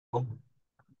So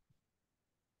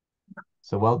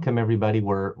welcome everybody.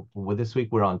 This week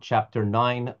we're on chapter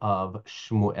 9 of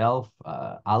Shmuel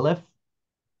Aleph.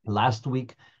 Last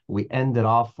week we ended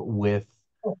off with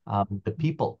the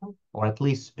people, or at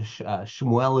least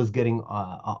Shmuel is getting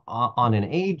on an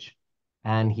age,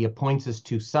 and he appoints his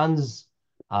two sons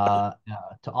to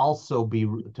also be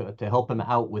to help him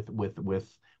out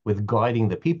with guiding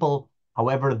the people.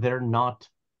 However,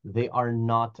 they are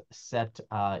not set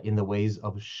in the ways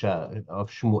of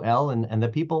Shmuel, and the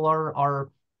people are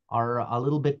a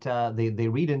little bit they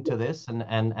read into this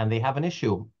and they have an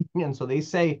issue, and so they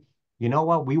say, you know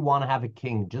what, we want to have a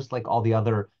king just like all the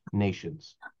other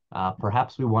nations.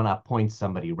 Perhaps we want to appoint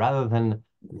somebody rather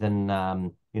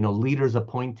than leaders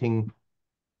appointing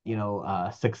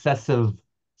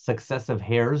successive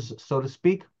heirs, so to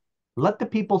speak. Let the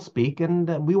people speak, and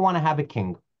we want to have a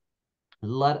king.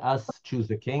 Let us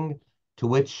choose a king. To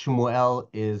which Shmuel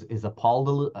is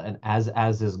appalled, and as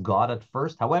is God at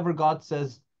first. However, God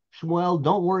says, Shmuel,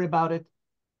 don't worry about it.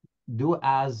 Do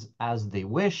as they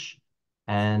wish.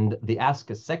 And they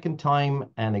ask a second time,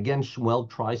 and again Shmuel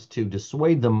tries to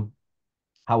dissuade them.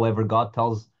 However, God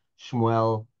tells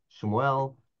Shmuel,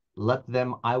 let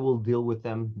them, I will deal with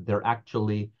them. They're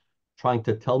actually trying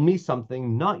to tell me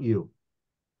something, not you.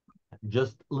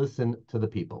 Just listen to the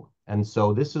people. And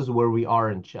so this is where we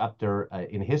are in chapter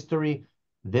in history.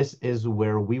 This is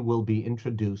where we will be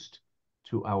introduced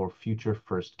to our future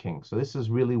first king. So this is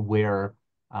really where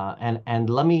and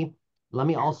let me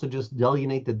also just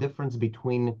delineate the difference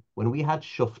between when we had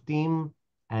shoftim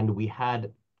and we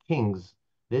had kings.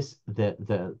 This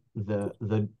the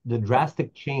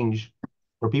drastic change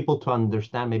for people to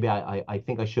understand. Maybe I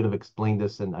think I should have explained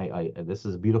this, and I this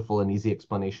is a beautiful and easy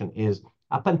explanation. Is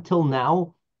up until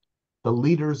now, the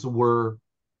leaders were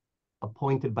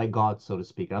appointed by God, so to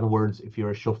speak. In other words, if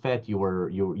you're a shofet, you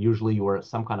were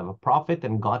some kind of a prophet,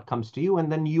 and God comes to you,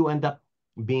 and then you end up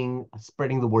being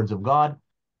spreading the words of God.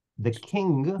 The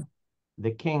king,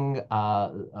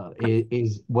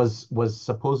 was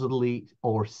supposedly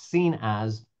or seen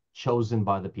as chosen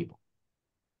by the people.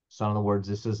 So in other words,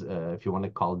 this is if you want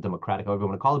to call it democratic, however you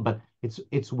want to call it, but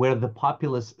it's where the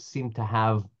populace seem to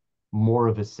have more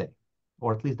of a say,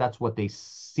 or at least that's what they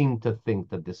seem to think,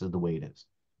 that this is the way it is.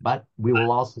 But we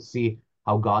will also see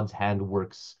how God's hand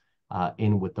works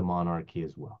in with the monarchy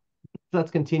as well. So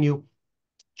let's continue.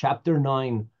 Chapter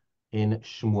 9 in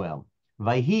Shmuel.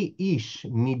 Vayhi ish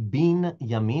mibin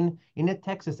yamin. In a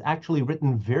text, it's actually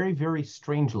written very, very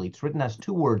strangely. It's written as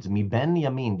two words, miben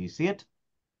yamin. Do you see it?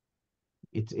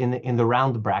 It's in the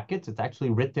round brackets. It's actually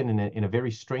written in a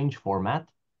very strange format,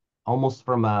 almost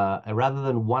from rather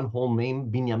than one whole name.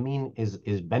 Binyamin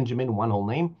is Benjamin, one whole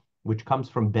name, which comes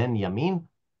from Ben Yamin,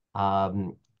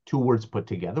 two words put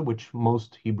together, which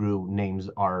most Hebrew names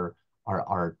are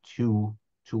two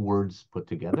words put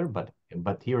together,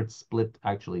 but here it's split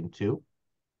actually in two.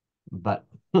 But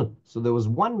so there was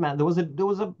one man. There was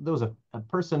a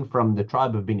person from the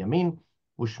tribe of Binyamin,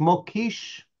 Ushmo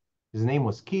Kish. His name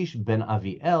was Kish ben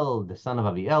Aviel, the son of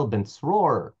Aviel, ben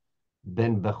Sror,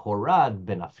 ben Bechorad,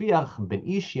 ben Afiach, ben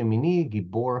Ish Yemini,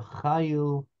 Gibor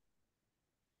Chayil.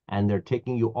 And they're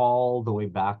taking you all the way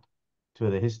back to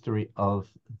the history of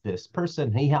this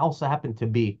person. He also happened to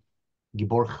be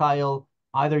Gibor Chayil.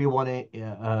 Either you want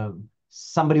to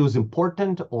somebody who's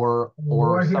important, or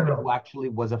War somebody who hero. actually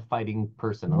was a fighting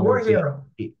person. In other War words, hero.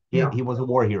 Yeah. he was a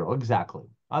war hero, exactly.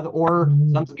 Or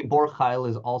Mhm. sometimes Gibor Chayil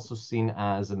is also seen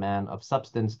as a man of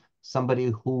substance,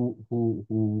 somebody who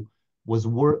was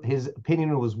his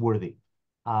opinion was worthy.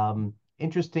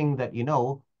 Interesting that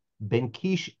Ben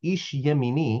Kish Ish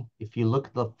Yemini. If you look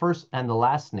at the first and the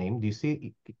last name, do you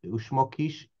see Ushmo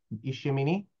Kish Ish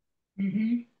Yemini?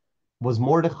 Mhm. Was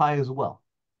Mordechai as well.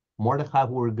 Mordechai,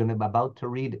 who we're about to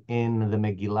read in the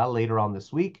Megillah later on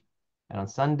this week, and on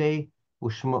Sunday,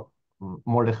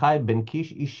 Mordechai ben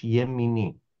Kish ish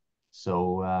Yemini.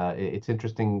 So it's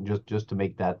interesting just to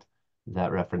make that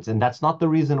reference, and that's not the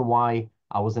reason why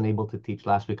I wasn't able to teach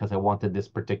last week, because I wanted this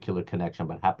particular connection,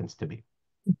 but it happens to be.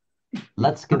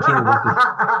 Let's continue with this.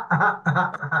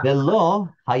 Velo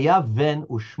hayaven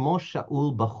ushmo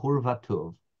Shaul bachur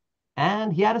vatuv,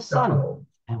 and he had a son, Uh-oh.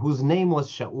 whose name was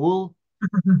Shaul.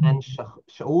 And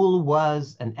Shaul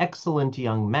was an excellent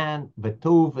young man,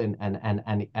 Betuv,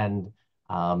 and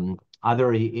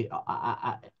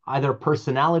either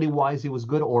personality-wise he was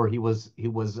good, or he was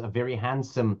a very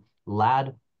handsome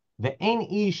lad. Ve'en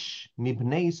ish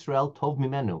mibnei Israel tov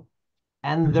mimenu,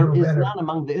 and There's there no is better. none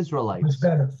among the Who's Israelites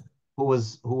better? who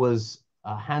was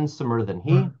handsomer than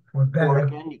he, Or or better.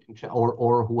 again you can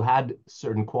or who had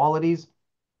certain qualities.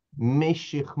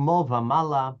 Meshichmo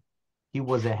v'mala, he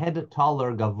was a head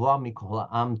taller, gavua mikol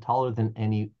ha'am, taller than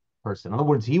any person. In other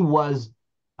words, he was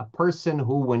a person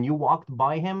who, when you walked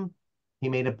by him, he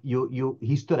made a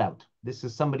he stood out. This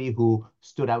is somebody who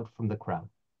stood out from the crowd.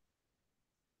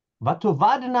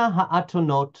 Vatovadna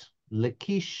ha'atonot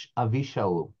lekish avi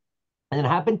Shaul. And it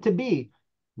happened to be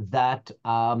that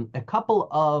a couple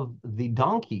of the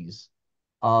donkeys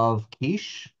of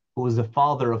Kish, who was the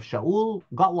father of Shaul,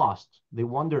 got lost. They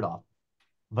wandered off.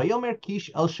 Vayomer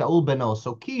Kish el Shaul beno.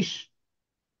 So Kish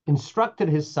instructed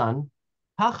his son,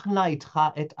 Hachna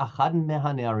itcha et achad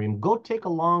mehanearim. Go take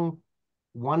along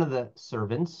one of the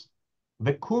servants,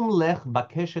 vekum lech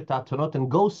bakeshet atonot,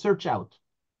 and go search out.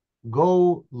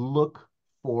 Go look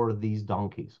for these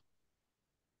donkeys.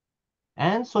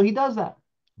 And so he does that.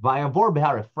 Vayavor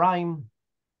behar Ephraim,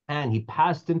 and he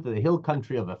passed into the hill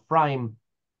country of Ephraim.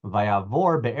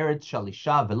 Vayavor be'eretz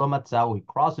Shalisha velo matzau. He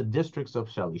crossed the districts of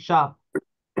Shalisha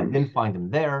and didn't find him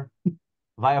there.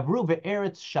 Vayavru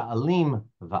ve'eretz Sha'alim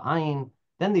va'ayin.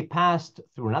 Then they passed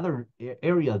through another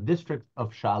area, district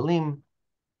of Sha'alim.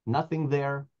 Nothing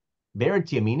there.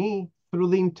 Be'eretz Yemini, through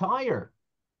the entire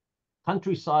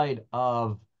countryside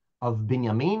of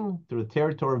Binyamin, through the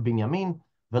territory of Binyamin.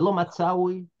 Velo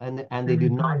matzawi, and they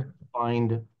did not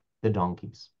find the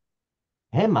donkeys.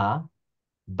 Hema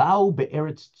bau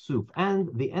be'eretz Tzuf, and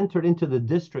they entered into the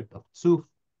district of Tzuf.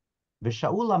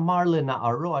 V'Shaul amar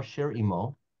le'na'aro asher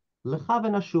imo lecha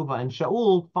v'nashuva, and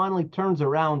Shaul finally turns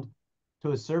around to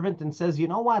his servant and says, "You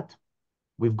know what?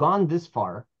 We've gone this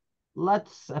far. I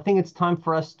think it's time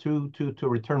for us to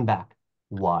return back."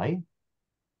 Why?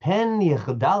 Pen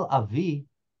yechdal avi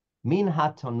min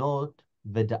hatonot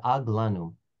v'da'ag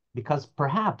lanu. Because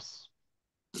perhaps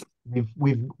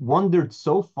we've wandered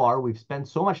so far, we've spent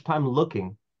so much time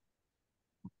looking.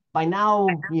 By now,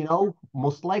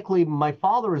 most likely my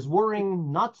father is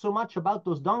worrying not so much about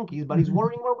those donkeys, but he's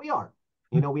worrying where we are.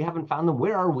 We haven't found them.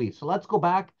 Where are we? So let's go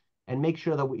back and make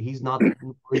sure that he's not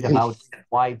worried about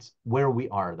where we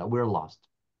are, that we're lost.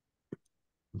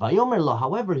 Vayomer lo,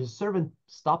 however, his servant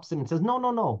stops him and says, no.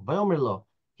 Vayomer lo,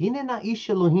 right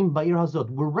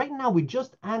now, we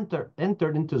just entered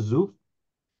into Zuf.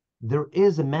 There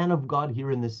is a man of God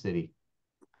here in this city.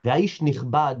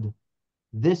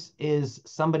 This is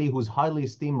somebody who's highly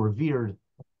esteemed, revered.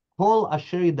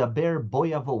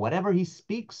 Whatever he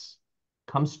speaks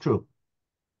comes true.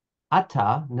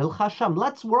 Ata nilchasham.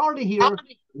 We're already here.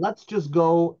 Let's just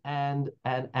go and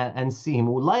see him.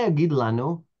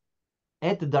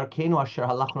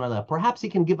 Perhaps he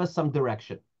can give us some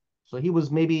direction. So he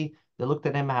was, maybe they looked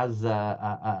at him as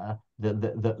the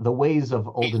ways of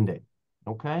olden days.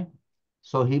 Okay,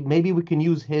 so maybe we can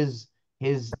use his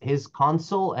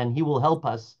counsel, and he will help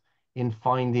us in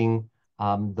finding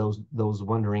those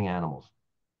wandering animals.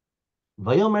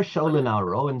 Vayomer Shaul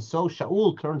lenaro, and so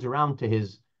Shaul turns around to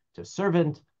his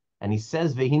servant, and he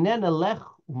says, "Vehinen elech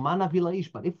umanav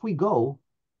ilaish." But if we go,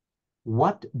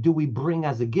 what do we bring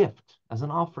as a gift, as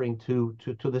an offering to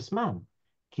this man?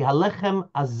 Ki halechem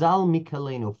azal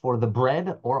mikalenu, for the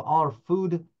bread or our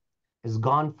food is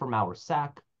gone from our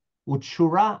sack.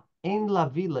 Utshura ein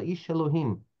lavi laish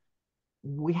Elohim.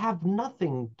 We have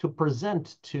nothing to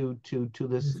present to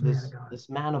this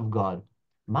man of God.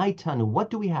 Maitanu,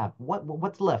 what do we have?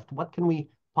 What's left? What can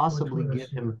we possibly give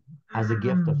him as a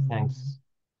gift of thanks?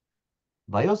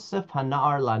 Vayosef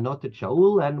hanar lanot et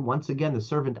Shaul, and once again the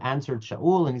servant answered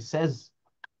Shaul, and he says,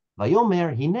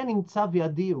 Vayomer hinen nimtza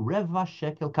v'yadi reva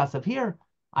shekel kasav. Here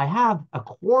I have a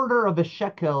quarter of a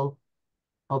shekel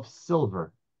of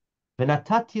silver.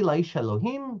 V'natati laish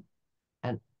Elohim,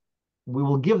 and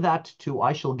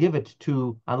I shall give it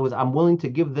to, in other words, I'm willing to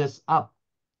give this up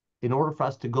in order for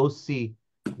us to go see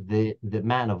the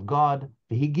man of God.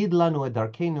 V'higid lanu et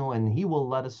darkenu, and he will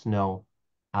let us know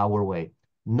our way.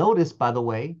 Notice, by the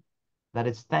way, that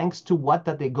it's thanks to what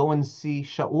that they go and see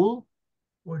Shaul?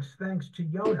 Well, it's thanks to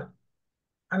to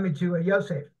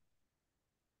Yosef.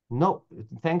 No,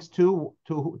 thanks to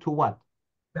what?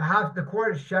 The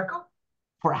quarter shekel?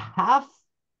 For half,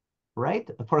 right?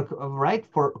 For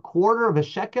a quarter of a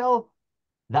shekel,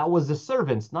 that was the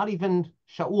servants, not even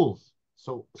Shaul's.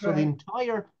 So the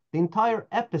entire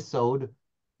episode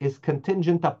is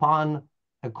contingent upon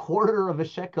a quarter of a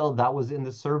shekel that was in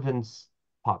the servant's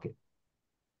pocket.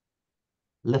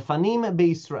 Lefanim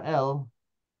be'Israel,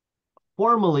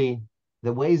 formerly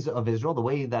the ways of Israel, the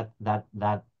way that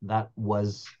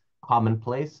was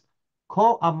commonplace.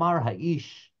 Ko amar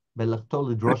ha'ish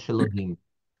belachto lidrosh Elohim.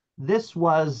 This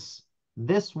was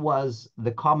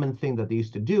the common thing that they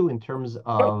used to do in terms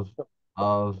of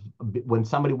when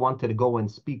somebody wanted to go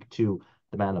and speak to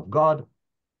the man of God.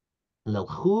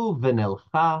 Lelchu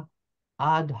v'nelcha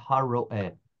ad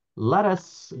haroeh. let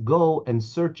us go and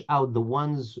search out the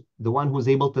one who's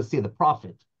able to see, the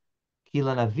prophet.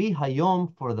 Kilanavi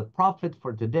hayom, for the prophet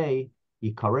for today,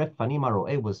 Yikaref Fanim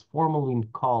Haroeh, was formerly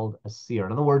called a seer.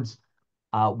 In other words,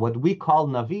 what we call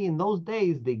Navi in those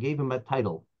days, they gave him a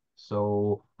title.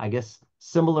 So I guess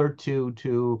similar to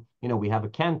we have a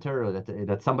cantor, or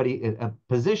that somebody, a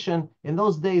position. In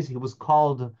those days, he was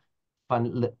called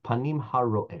Panim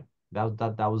Haroeh.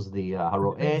 That was the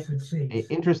Haroeh.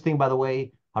 Interesting, by the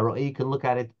way, Haroeh, you can look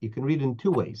at it, you can read it in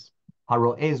two ways.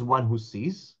 Haroeh is one who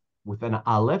sees with an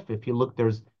aleph. If you look,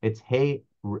 it's Hey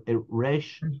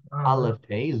Resh Aleph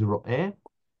Hey is Roeh.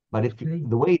 But if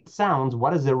the way it sounds,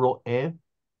 what is a Roeh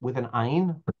with an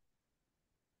Ain?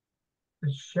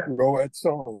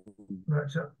 Roetzon.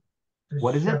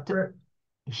 What is it?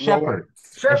 Shepherd.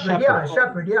 Shepherd. Yeah,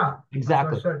 shepherd, yeah.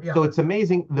 Exactly. Yeah. So it's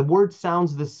amazing. The word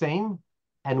sounds the same,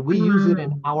 and we use it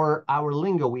in our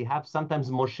lingo. We have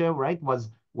sometimes Moshe, right? Was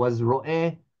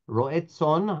Roetzon.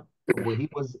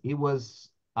 He was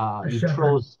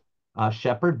Yitro's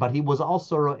shepherd, but he was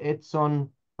also Roetzon,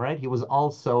 right? He was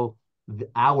also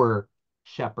our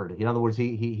shepherd. In other words,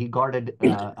 he guarded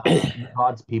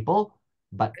God's people.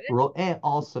 But ro'eh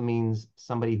also means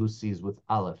somebody who sees with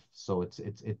aleph. So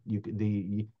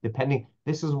depending.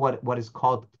 This is what is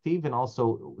called ktiv, and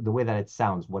also the way that it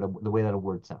sounds, the way that a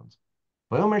word sounds.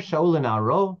 Vayomer Shaul and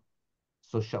Aro.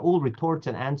 So Shaul retorts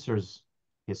and answers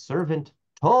his servant,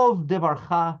 Tov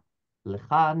devarcha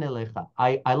lecha nelecha.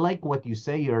 I like what you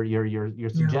say. Your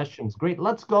suggestions, great.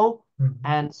 Let's go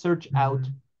and search out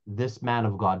this man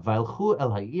of God. Vailchu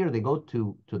el ha'ir. They go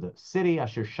to the city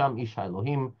Asher Sham Ish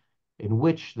Elohim, in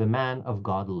which the man of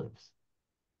God lives.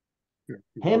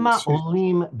 Hema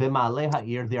olim b'ma'aleh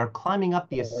ha'ir. They are climbing up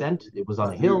the ascent. It was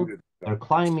on a hill. They're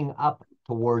climbing up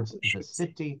towards the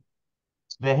city.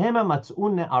 Vehema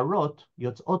matz'un ne'arot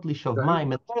yotzot lishav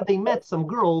mayim. And there they met some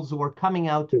girls who were coming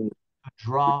out to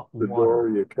draw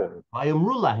water.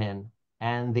 Vayomru lahen,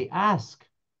 and they ask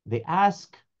the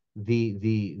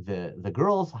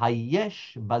girls,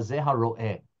 Hayesh bazeh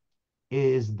haroeh,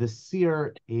 is the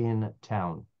seer in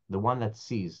town? The one that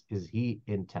sees, is he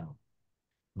in town?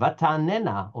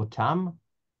 Vatanena otam,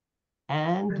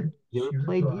 and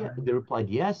they replied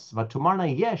yes. Vatumarna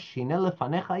yesh, hine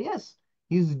lefanecha, yes,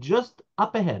 he's just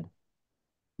up ahead.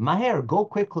 Maher, go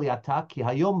quickly, ata, ki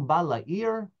hayom ba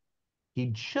la'ir, he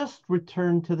just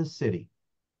returned to the city.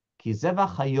 Ki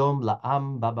zevach hayom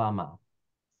la'am babama,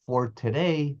 for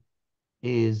today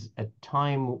is a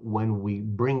time when we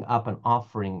bring up an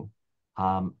offering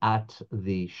at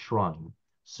the shrine.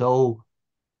 So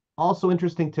also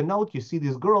interesting to note, you see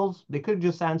these girls, they could have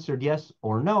just answered yes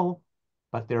or no,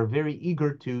 but they're very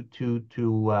eager to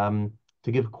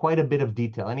give quite a bit of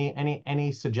detail.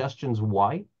 Any suggestions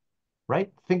why?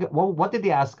 Right? Think, well, what did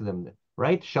they ask them?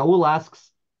 Right? Shaul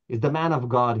asks, is the man of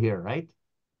God here, right?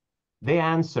 They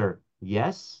answer,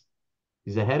 yes,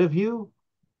 he's ahead of you.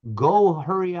 Go,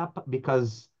 hurry up,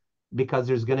 because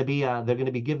there's going to be they're going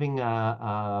to be giving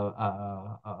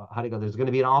how do you go? There's going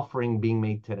to be an offering being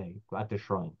made today at the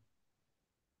shrine.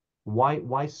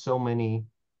 Why so many?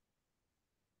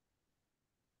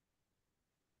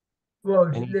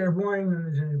 Well, they're warning them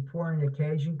there's an important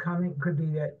occasion coming. Could be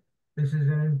that this is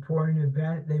an important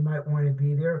event. They might want to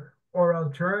be there, or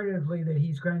alternatively, that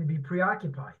he's going to be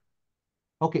preoccupied.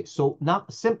 Okay, so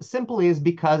not simply is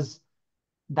because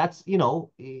that's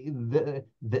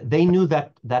they knew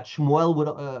that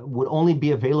Shmuel would only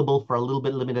be available for a little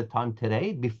bit limited time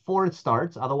today before it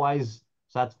starts. Otherwise,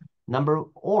 so that's number.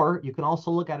 Or you can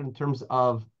also look at it in terms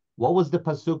of what was the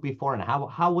pasuk before and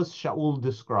how was Shaul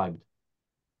described?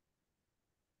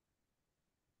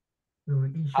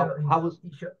 How was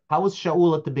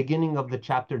Shaul at the beginning of the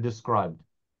chapter described?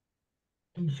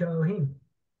 Ish Elohim.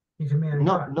 He's a man.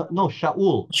 No,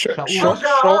 Shaul.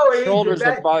 Shoulders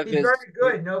above his. He's very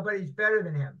good. Nobody's better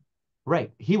than him.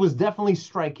 Right. He was definitely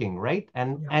striking, right?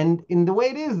 And in the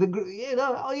way it is,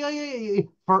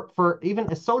 for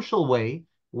even a social way,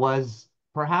 was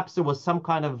perhaps there was some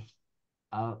kind of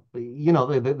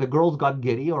the girls got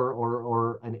giddy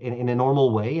or in a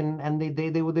normal way, and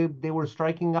they were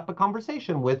striking up a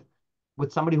conversation with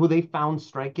somebody who they found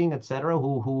striking, etc.,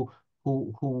 who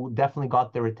definitely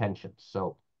got their attention.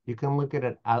 So you can look at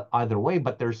it either way,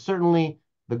 but there's certainly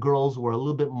the girls were a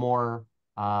little bit more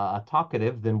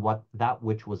talkative than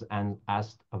which was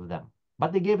asked of them,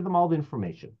 but they gave them all the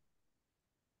information.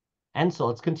 And so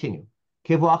let's continue.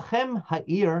 Kevoachem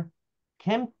ha'ir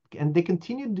kem. And they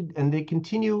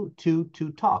continue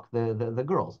to talk, the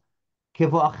girls.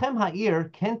 Kevoachem ha'ir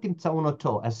ken timtzaun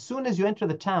oto. As soon as you enter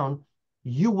the town,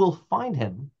 you will find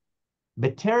him.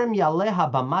 Beterem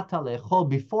yaleha bamata lechol,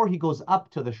 before he goes up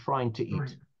to the shrine to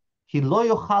eat. Ki lo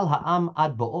yochal ha'am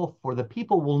ad bo'o, for the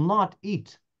people will not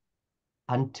eat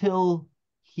until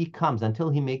he comes, until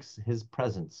he makes his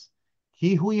presence.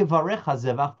 Ki hu yivarech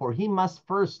hazevach, for he must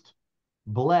first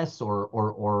bless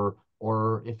or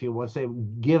if you want to say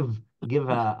give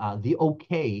the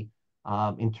okay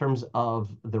in terms of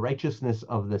the righteousness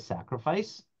of the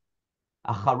sacrifice.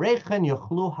 Acharechen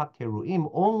yochlu hakeruim.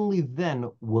 Only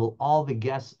then will all the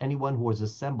guests, anyone who was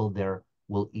assembled there,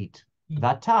 will eat.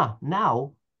 Vata,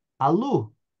 now,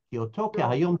 alu, kioto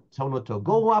kehayom tonoto.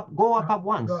 Go up at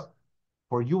once,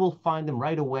 for you will find him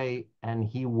right away, and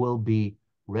he will be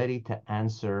ready to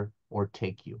answer or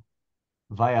take you.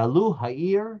 Vayalu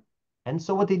ha'ir, and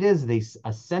so what they did is they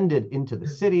ascended into the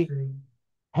city.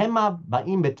 Hema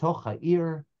ba'im betoch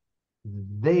ha'ir.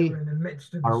 They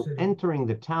are entering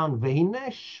the town.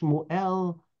 Vehine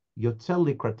Shmuel yotzel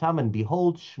likratam, and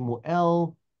behold,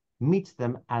 Shmuel meets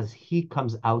them as he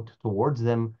comes out towards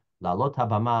them, lalot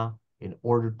habama, in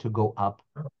order to go up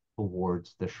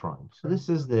towards the shrine. So this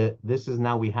is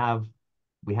now we have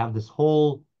this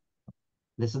whole,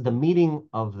 this is the meeting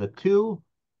of the two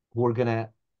who are gonna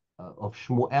of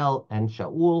Shmuel and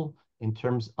Shaul in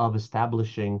terms of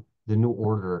establishing the new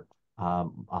order,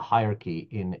 a hierarchy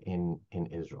in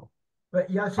Israel.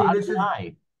 But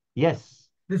Yossi,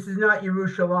 this is not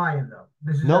Yerushalayim though.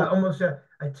 This is almost a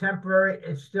temporary.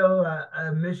 It's still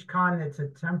a Mishkan. It's a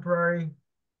temporary.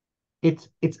 It's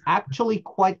actually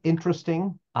quite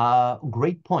interesting.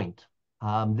 Great point.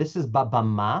 This is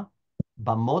Babama.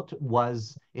 Bamot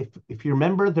was, if you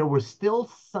remember, there was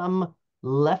still some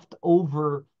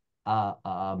leftover,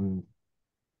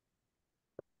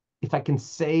 if I can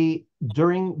say,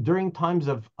 during times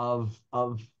of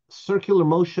circular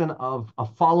motion of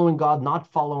following God,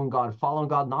 not following God, following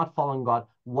God, not following God.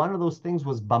 One of those things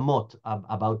was Bamot,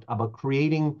 about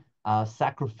creating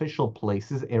sacrificial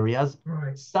places, areas.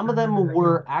 Right. Some of them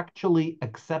were actually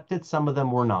accepted, some of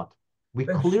them were not. We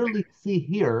clearly see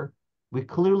here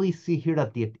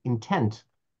that the intent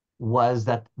was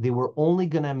that they were only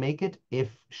going to make it if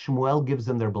Shmuel gives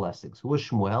them their blessings. Who was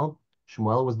Shmuel?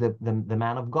 Shmuel was the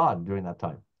man of God during that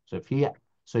time. So if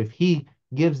he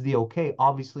gives the okay,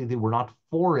 obviously they were not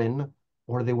foreign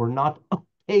or they were not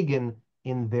pagan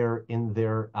in their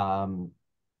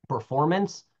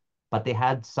performance, but they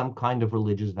had some kind of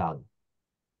religious value.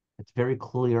 It's very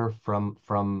clear from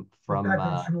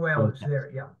Shmuel is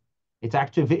there, yeah.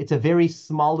 It's a very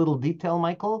small little detail,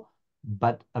 Michael,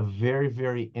 but a very,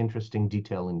 very interesting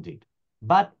detail indeed.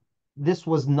 But this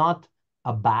was not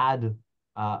a bad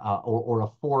or a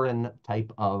foreign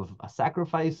type of a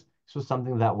sacrifice. This was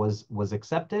something that was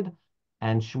accepted,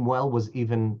 and Shmuel was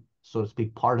even, so to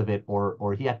speak, part of it,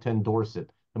 or he had to endorse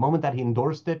it. The moment that he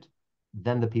endorsed it,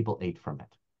 then the people ate from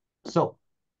it. So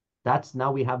that's,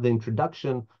 now we have the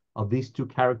introduction of these two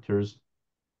characters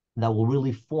that will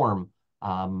really form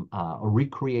or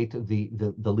recreate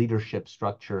the leadership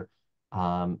structure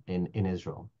in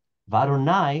Israel.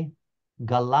 Varonai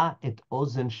gala et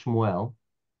ozen Shmuel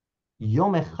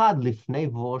yom echad lifnei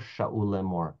vo Shaul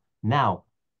lemor. Now,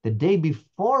 the day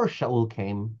before Shaul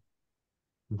came,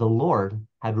 the Lord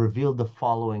had revealed the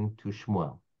following to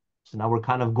Shmuel. So now we're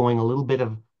kind of going a little bit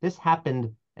of, this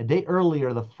happened a day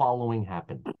earlier, the following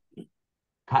happened.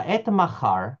 Ka'et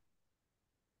machar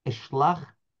eshlach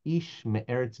ish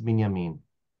me'eretz Binyamin.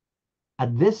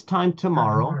 At this time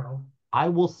tomorrow, I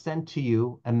will send to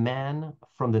you a man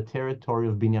from the territory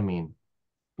of Binyamin.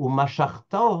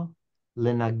 Umashachto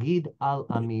lenagid al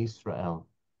ami Israel.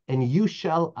 And you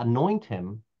shall anoint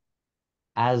him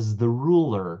as the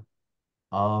ruler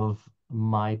of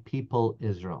my people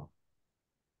Israel.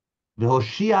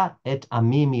 V'hoshia et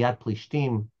ami miyad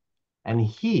plishtim. And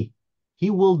he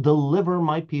will deliver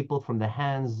my people from the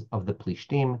hands of the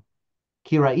plishtim.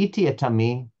 Ki ra'iti et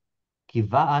ami, ki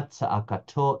va'at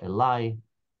tza'akato elai.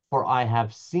 For I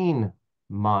have seen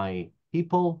my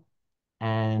people,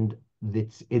 and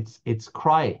its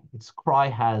cry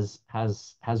has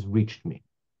reached me.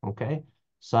 Okay,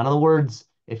 so in other words,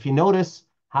 if you notice,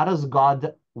 what does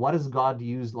God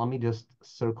use? Let me just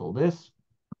circle this.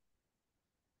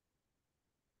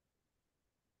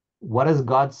 What does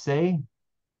God say?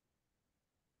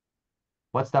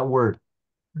 What's that word?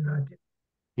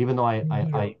 Even though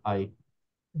I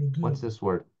what's this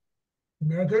word?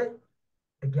 Neged,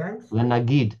 against.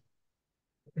 Lenagid.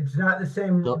 It's not the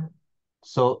same.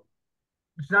 So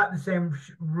it's not the same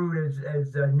root as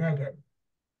neged.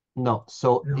 No,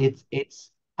 so no.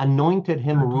 It's anointed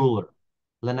him Nagid. Ruler.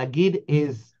 Lenagid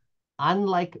is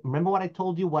unlike, remember what I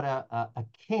told you, what a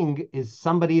king is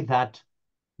somebody that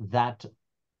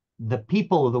the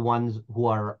people are the ones who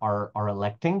are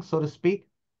electing, so to speak.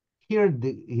 Here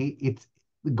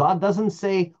God doesn't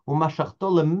say umashachto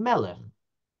lemelech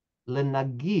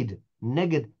lenagid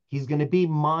neged. He's going to be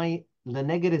my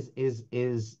leneged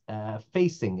is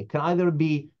facing. It can either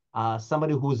be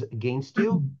somebody who's against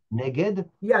you, neged,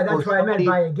 Yeah, or that's what I meant by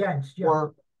somebody against. Yeah.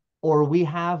 or we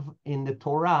have in the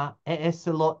Torah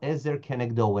eselo ezer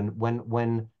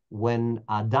kenegdo. When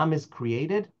Adam is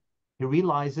created, he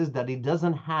realizes that he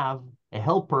doesn't have a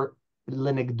helper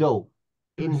lenegdo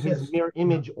To in his assist. mirror Yeah.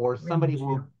 image or somebody Image.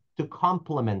 Yeah. who to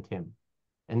complement him.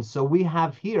 And so we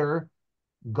have here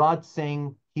God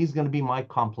saying he's going to be my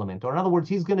complement. Or in other words,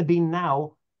 he's going to be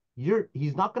now,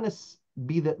 he's not going to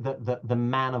be the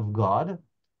man of God,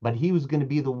 but he was going to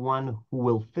be the one who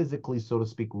will physically, so to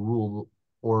speak, rule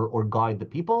or guide the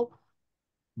people.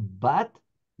 But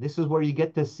this is where you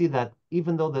get to see that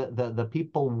even though the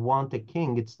people want a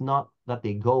king, it's not that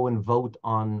they go and vote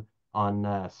on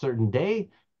a certain day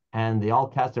and they all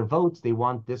cast their votes. They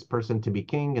want this person to be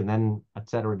king, and then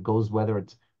etc. It goes whether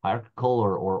it's hierarchical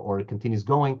or it continues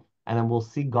going, and then we'll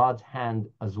see God's hand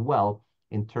as well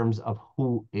in terms of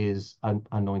who is an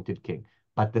anointed king.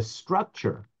 But the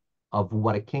structure of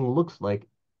what a king looks like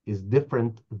is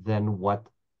different than what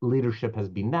leadership has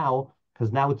been now,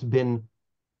 because now it's been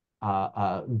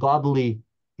godly.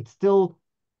 It's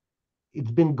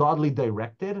been godly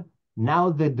directed. Now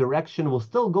the direction will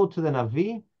still go to the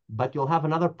Navi, but you'll have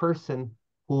another person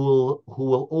who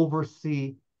will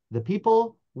oversee the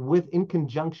people with in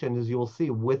conjunction, as you will see,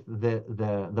 with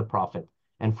the prophet.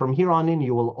 And from here on in,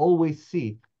 you will always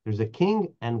see there's a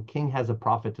king, and king has a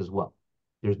prophet as well.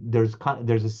 There's a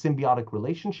symbiotic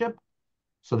relationship.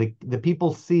 So the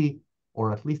people see,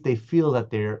 or at least they feel that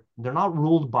they're not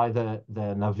ruled by the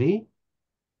Navi.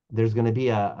 There's going to be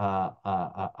a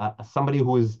somebody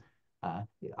who is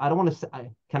I don't want to say,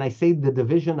 can I say the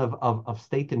division of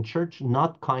state and church?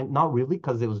 Not really,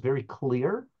 because it was very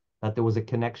clear that there was a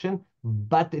connection,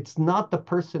 but it's not the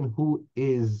person who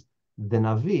is the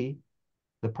Navi,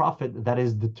 the prophet, that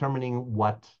is determining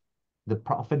what the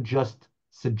prophet just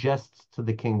suggests to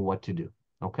the king what to do.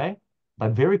 Okay?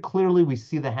 But very clearly we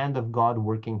see the hand of God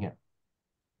working here.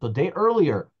 So a day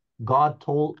earlier,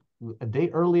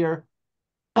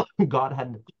 God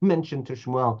had mentioned to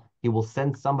Shmuel, he will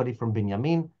send somebody from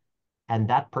Binyamin, and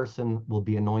that person will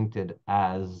be anointed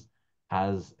as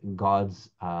God's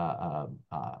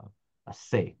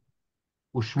say.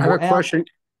 I have a Ushmuel, question.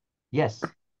 yes,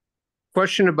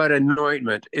 Question about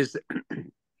anointment is,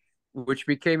 which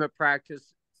became a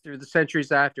practice through the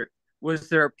centuries after. Was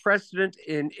there a precedent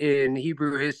in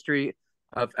Hebrew history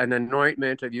of an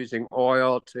anointment, of using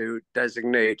oil to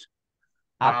designate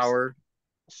abs power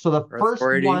so the or first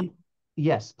authority? one,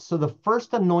 yes. So the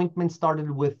first anointment started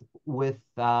with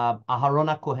Aharon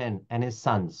HaKohen and his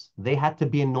sons. They had to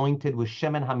be anointed with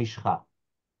Shemen HaMishcha,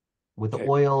 with Okay.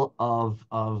 oil of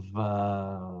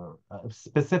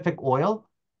specific oil,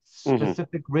 Mm-hmm.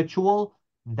 specific ritual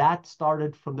that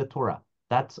started from the Torah.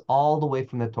 That's all the way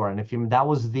from the Torah. And if you that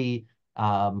was the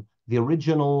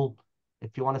original,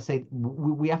 if you want to say,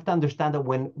 we have to understand that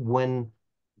when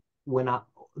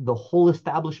the whole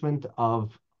establishment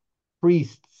of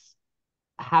priests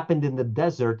happened in the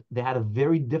desert, they had a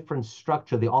very different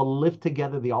structure. They all lived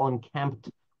together. They all encamped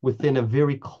within a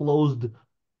very close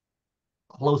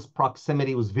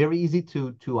proximity. It was very easy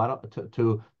to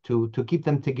keep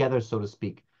them together, so to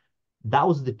speak. That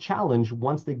was the challenge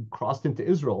once they crossed into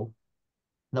Israel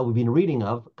that we've been reading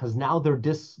of, because now they're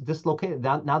dislocated.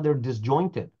 Now they're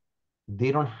disjointed.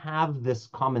 They don't have this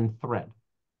common thread.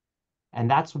 And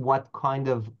that's what kind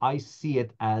of I see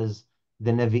it as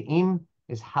the Nevi'im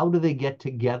is how do they get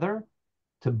together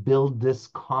to build this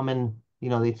common,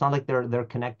 it's not like they're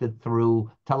connected through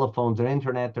telephones or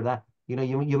internet or that. You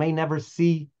may never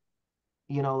see,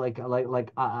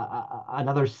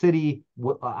 another city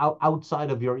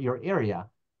outside of your area.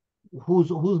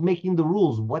 Who's making the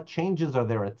rules? What changes are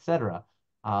there, etc.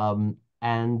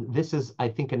 And this is, I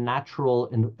think, a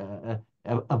natural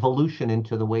evolution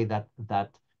into the way that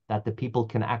the people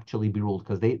can actually be ruled,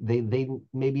 because they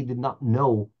maybe did not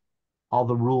know all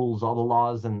the rules, all the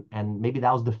laws, and maybe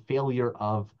that was the failure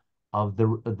of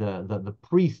the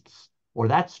priests or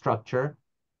that structure,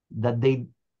 that they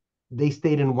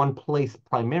stayed in one place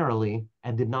primarily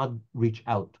and did not reach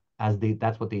out as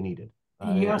that's what they needed.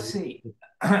 Yossi,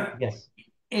 Yes.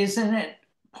 isn't it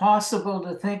possible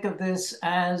to think of this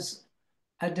as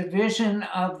a division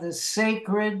of the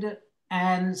sacred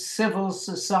and civil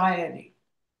society?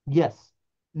 Yes.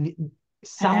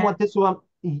 Somewhat this one.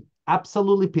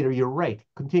 Absolutely, Peter, you're right.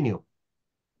 Continue.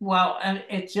 Well, and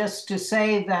it's just to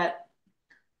say that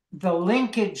the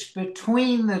linkage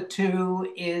between the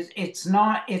two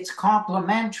it's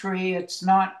complementary, it's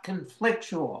not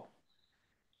conflictual.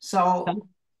 So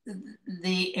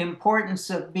the importance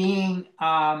of being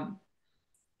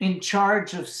in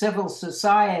charge of civil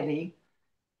society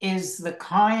is the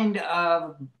kind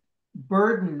of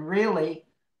burden, really,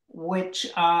 which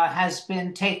has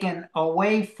been taken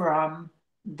away from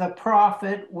the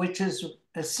prophet, which is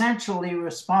essentially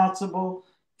responsible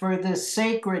for the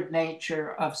sacred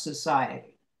nature of society.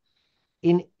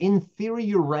 In theory,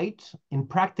 you're right. In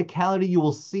practicality, you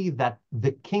will see that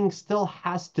the king still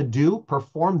has to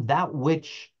perform that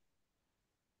which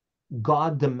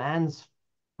God demands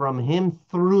from him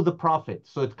through the prophet.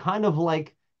 So it's kind of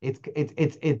like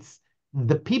it's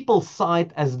the people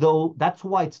side, as though that's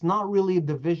why it's not really a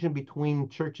division between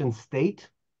church and state.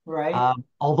 Right.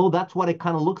 Although that's what it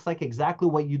kind of looks like, exactly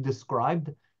what you described.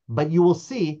 But you will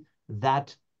see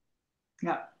that,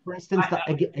 Yeah. for instance,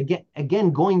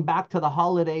 again, going back to the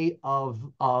holiday of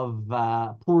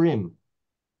Purim,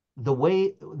 the way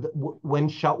when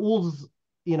Shaul's,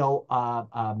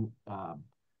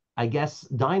 I guess,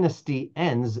 dynasty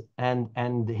ends,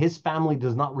 and his family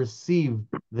does not receive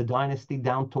the dynasty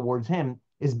down towards him,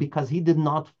 is because he did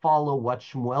not follow what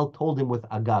Shmuel told him with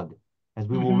Agag, as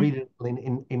we will read it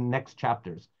in next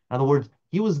chapters. In other words,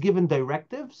 he was given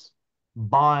directives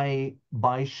by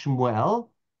Shmuel,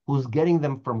 who's getting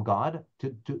them from God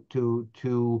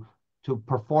to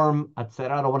perform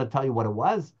Atzerah. I don't want to tell you what it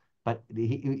was, but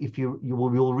if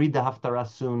you'll read the Haftarah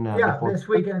soon. Yeah, before this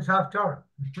weekend's Haftarah.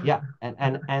 yeah,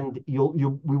 and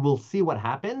we will see what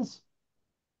happens.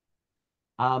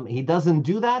 He doesn't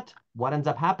do that. What ends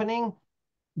up happening?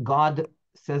 God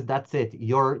says, "That's it.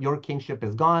 Your kingship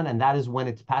is gone," and that is when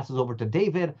it passes over to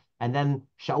David. And then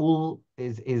Shaul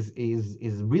is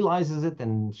realizes it,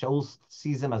 and Shaul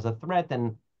sees him as a threat.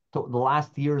 And the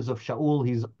last years of Shaul,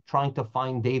 he's trying to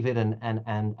find David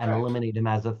and eliminate him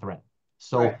as a threat.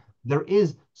 So there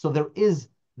is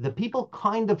the people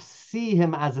kind of see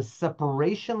him as a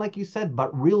separation, like you said,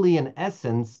 but really, in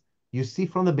essence, you see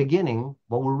from the beginning,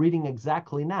 what we're reading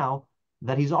exactly now,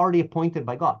 that he's already appointed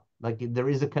by God. Like, there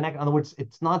is a connect. In other words,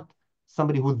 it's not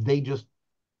somebody who they just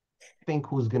think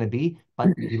who's going to be, but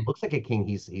he looks like a king.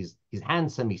 He's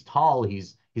handsome. He's tall.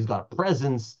 He's got a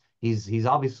presence. He's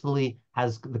obviously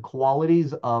has the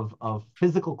qualities of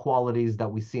physical qualities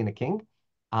that we see in a king.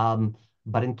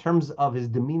 But in terms of his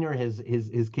demeanor,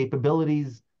 his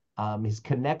capabilities, his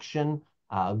connection,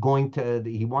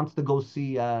 he wants to go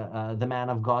see the man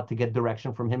of God to get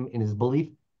direction from him in his belief,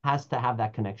 has to have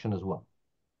that connection as well.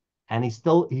 And he's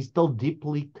still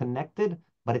deeply connected,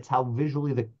 but it's how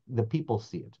visually the people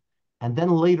see it. And then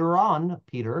later on,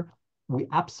 Peter, we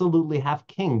absolutely have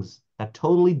kings that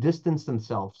totally distance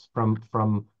themselves from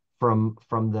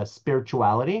the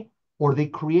spirituality, or they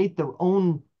create their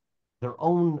own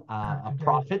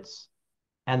prophets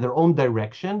and their own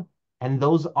direction, and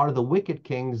those are the wicked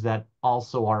kings that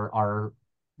also are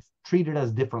treated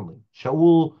as differently.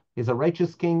 Shaul is a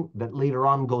righteous king that later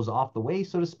on goes off the way,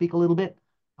 so to speak, a little bit,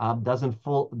 doesn't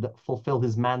fulfill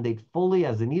his mandate fully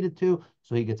as he needed to,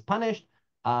 so he gets punished.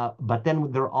 But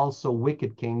then there are also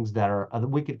wicked kings that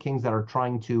are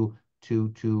trying to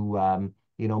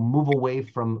move away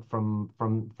from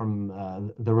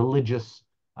the religious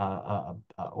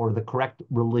or the correct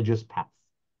religious path.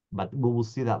 But we will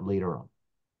see that later on.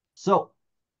 So,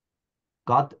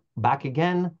 God back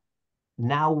again.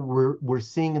 Now we're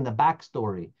seeing in the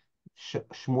backstory,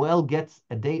 Shmuel gets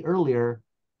a day earlier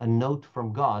a note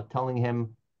from God telling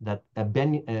him that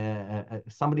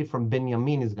somebody from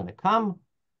Benjamin is going to come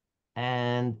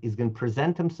and is going to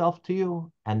present himself to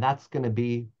you, and that's going to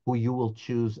be who you will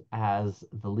choose as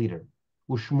the leader.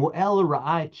 Ushmuel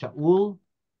ra'at Shaul,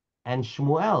 and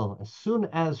Shmuel, as soon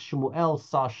as Shmuel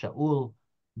saw Shaul,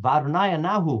 Varnaya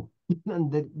Nahu,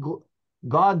 and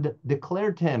God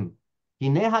declared to him,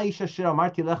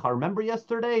 remember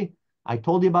yesterday? I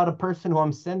told you about a person who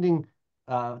I'm sending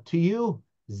to you.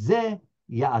 Ze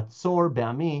ya'atzor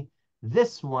be'ami.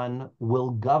 This one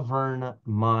will govern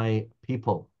my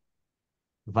people.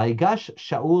 Vaigash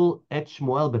Shaul et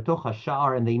Shmuel betoch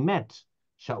hasha'ar, and they met.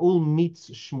 Shaul meets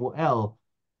Shmuel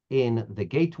in the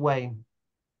gateway.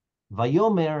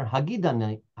 Vayomer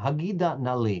Hagida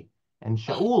Nali, and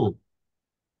Shaul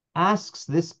asks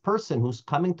this person who's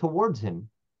coming towards him,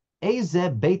 Eze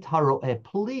Beit Haroeh,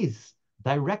 please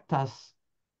direct us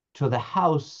to the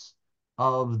house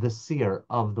of the seer,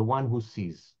 of the one who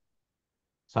sees.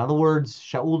 So in other words,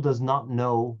 Shaul does not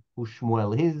know who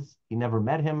Shmuel is. He never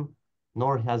met him,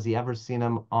 nor has he ever seen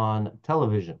him on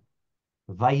television.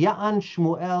 Vaya'an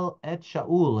Shmuel et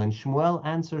Shaul, and Shmuel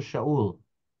answers Shaul,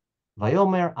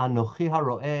 Vayomer Anochi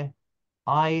Haroeh,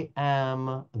 I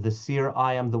am the seer,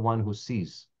 I am the one who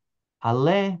sees.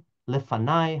 Ale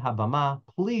lefanai habama,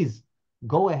 please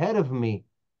go ahead of me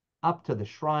up to the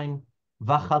shrine.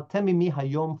 V'achaltem imi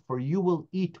hayom, for you will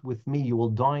eat with me, you will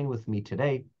dine with me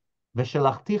today.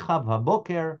 V'shelachticha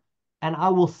v'boker, and I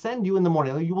will send you in the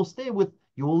morning. You will stay with,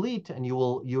 you will eat, and you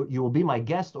will be my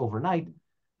guest overnight.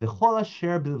 V'chol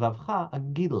asher b'lvavcha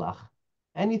agid lach,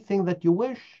 anything that you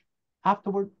wish,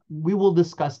 afterward, we will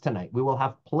discuss tonight. We will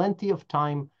have plenty of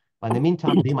time. In the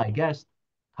meantime, be my guest,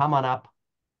 come on up,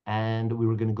 and we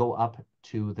were going to go up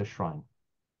to the shrine.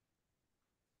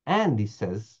 And he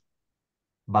says,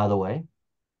 by the way,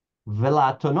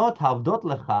 Velatonot havdot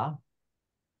lecha,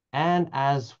 and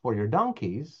as for your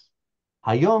donkeys,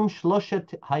 hayom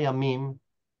shloshet hayamim,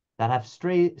 that have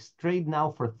strayed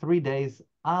now for 3 days,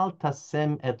 al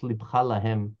tasem et libcha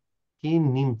lahem, ki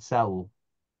nimtzau.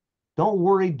 Don't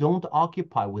worry, don't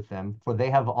occupy with them, for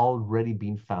they have already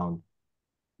been found.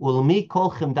 Ulmi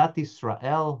kol chimdat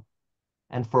Israel,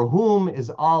 and for whom is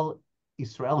all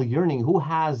Israel yearning? Who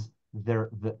has their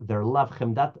love,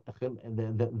 chimdat,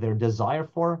 their desire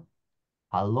for?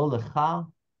 Halo lecha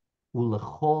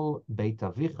ulechol beit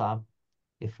avicha,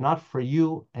 if not for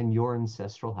you and your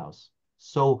ancestral house.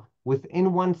 So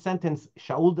within one sentence,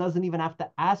 Shaul doesn't even have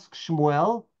to ask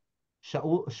Shmuel.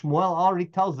 Shmuel already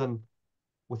tells him,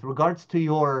 with regards to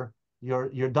your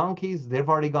donkeys, they've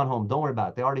already gone home. Don't worry about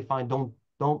it. They already fine. Don't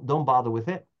bother with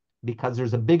it, because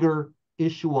there's a bigger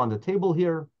issue on the table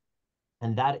here,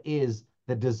 and that is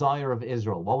the desire of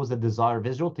Israel. What was the desire of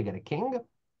Israel? To get a king.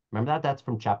 Remember that? That's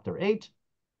from chapter 8.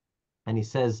 And he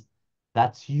says,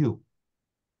 that's you.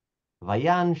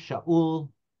 Vayan Shaul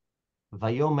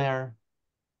Vayomer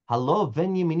Halo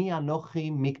Venyamini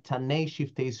Anochi Miktanei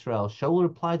Shiftei Israel. Shaul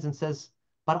replies and says,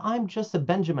 but I'm just a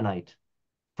Benjaminite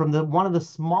from one of the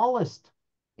smallest,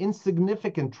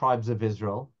 insignificant tribes of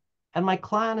Israel, and my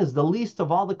clan is the least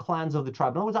of all the clans of the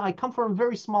tribe. In other words, I come from a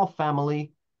very small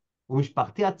family. Why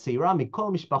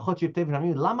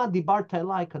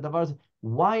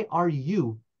are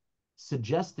you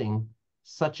suggesting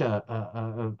such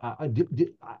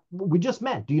we just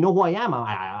met? Do you know who I am?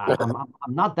 I'm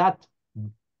not that,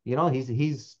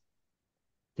 he's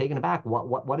taken aback.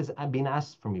 What is being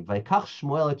asked from me? Vaikach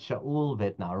Shmuel et Shaul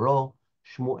vet naro.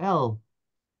 Shmuel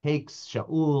takes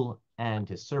Shaul and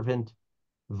his servant,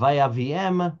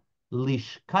 Vayaviem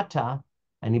lishkata,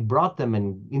 and he brought them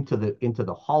into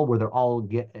the hall where they're all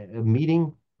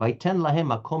meeting. Vaiten lahem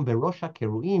makom berosha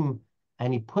keruim,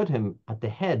 and he put him at the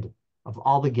head of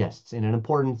all the guests in an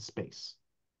important space.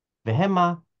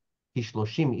 Vehema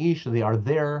hishloshim ish, they are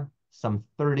there, some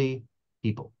 30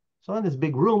 people. So in this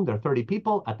big room, there are 30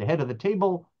 people. At the head of the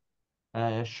table,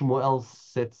 Shmuel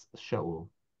sits Shaul.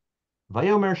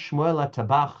 Vayomer Shmuel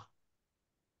atabach,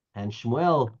 and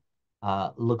Shmuel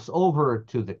looks over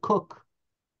to the cook.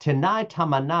 Tenai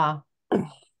tamana,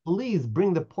 please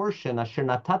bring the portion asher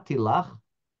natati lach.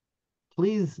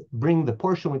 Please bring the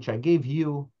portion which I gave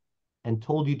you and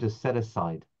told you to set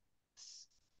aside.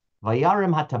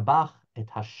 Vayarem hatabach et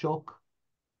hashok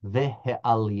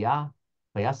vehe'aliyah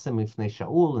vayasem mifnei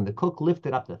Shaul, and the cook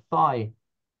lifted up the thigh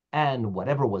and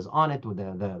whatever was on it,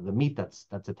 the meat that's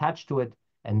attached to it,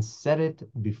 and set it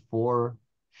before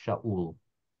Shaul.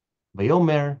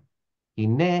 Vayomer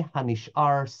Hine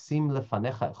hanishar sim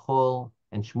lefanecha echol,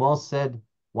 and Shmuel said,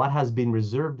 what has been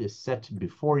reserved is set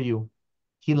before you.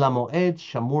 Ki lamoed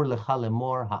shamur lecha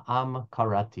lemor ha'am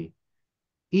karati.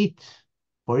 Eat,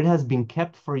 for it has been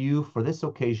kept for you for this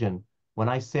occasion, when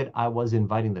I said I was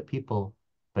inviting the people.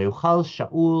 Vayuchal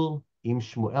Shaul im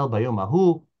Shmuel bayom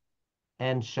hahu,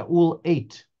 and Shaul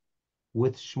ate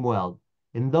with Shmuel.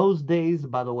 In those days,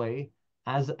 by the way,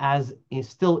 as is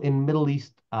still in Middle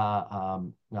East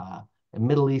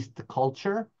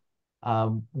culture,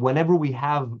 whenever we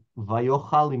have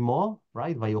Vayochal imo,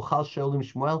 right, Vayochal Shaul im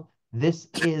Shmuel, this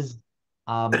is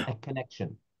a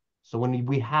connection. So when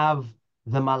we have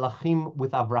the Malachim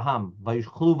with Abraham,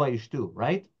 Vayishchlu Vayishtu,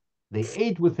 right? They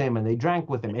ate with him and they drank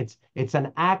with him. It's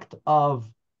an act of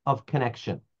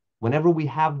connection. Whenever we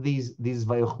have these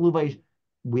Vayishchlu Vayishtu,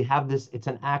 we have this. It's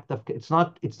an act of. It's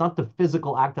not the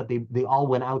physical act that they all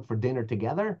went out for dinner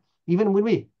together. Even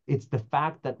when it's the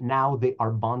fact that now they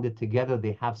are bonded together.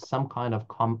 They have some kind of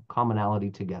commonality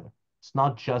together. It's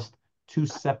not just two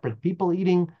separate people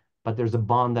eating, but there's a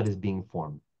bond that is being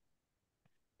formed.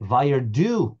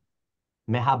 Vayerdu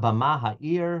mehabama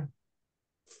ha'ir,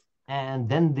 and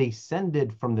then they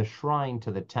descended from the shrine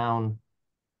to the town.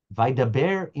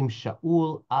 Vaydaber im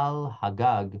Shaul al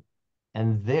Hagag,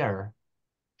 and there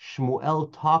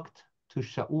Shmuel talked to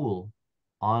Shaul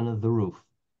on the roof.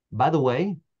 By the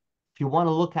way, if you want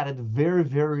to look at it very,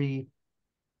 very,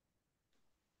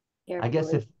 I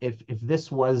guess if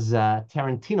this was a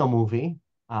Tarantino movie,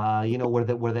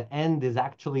 where the end is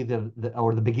actually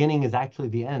or the beginning is actually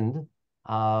the end.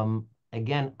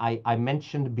 Again, I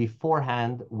mentioned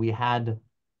beforehand we had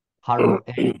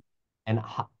Haroeh and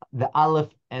the Aleph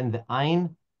and the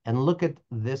Ain, and look at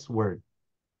this word.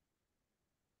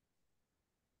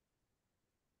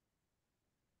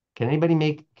 Can anybody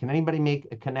make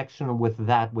a connection with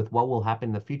that, with what will happen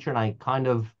in the future? And I kind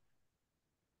of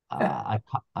I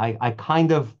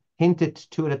kind of hinted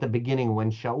to it at the beginning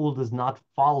when Shaul does not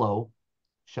follow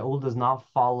the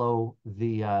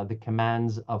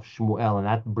commands of Shmuel, and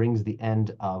that brings the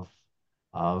end of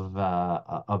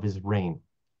his reign.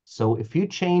 So if you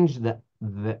change the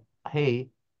hey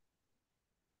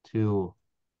to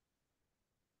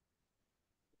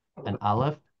an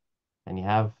aleph, and you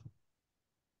have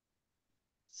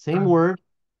same word.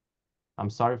 I'm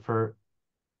sorry for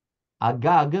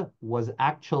Agag was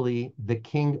actually the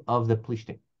king of the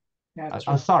Plishtim.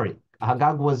 Sorry,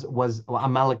 Agag was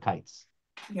Amalekites.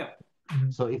 Yeah.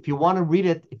 So if you want to read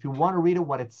it,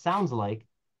 what it sounds like,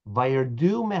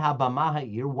 Vayerdu mehabama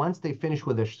ha'ir. Once they finished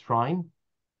with the shrine,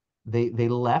 they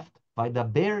left.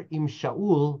 Vaydaber im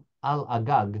Shaul al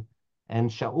Agag, and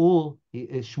Shmuel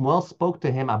spoke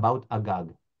to him about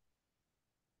Agag,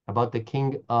 about the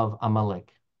king of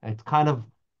Amalek. It's kind of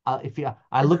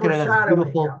I look at it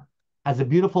as a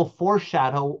beautiful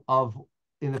foreshadow of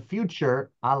in the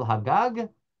future Al Hagag.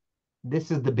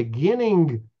 This is the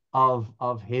beginning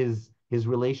of his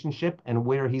relationship and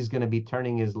where he's going to be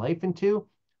turning his life into.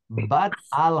 But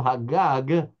Al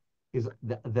Hagag is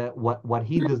what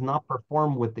he does not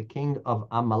perform with the king of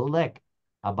Amalek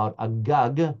about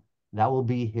Agag. That will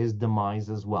be his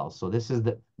demise as well. So this is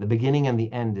the beginning and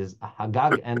the end is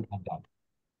Hagag and Agag.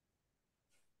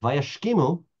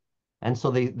 Vayashkimu, and so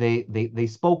they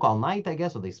spoke all night, I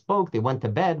guess, or they spoke. They went to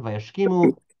bed.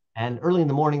 Vayashkimu, and early in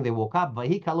the morning they woke up.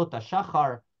 Vahikalot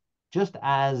shachar, just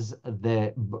as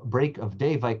the break of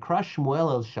day. Vaikra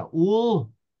Shmuel el Shaul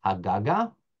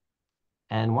Hagaga,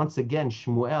 and once again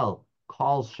Shmuel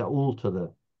calls Shaul to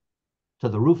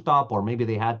the rooftop, or maybe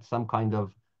they had some kind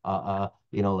of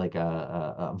like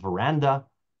a veranda.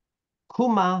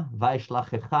 Kuma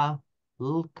vaishlachecha,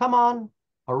 come on,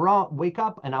 wake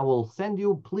up, and I will send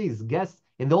you. Please, guests.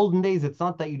 In the olden days, it's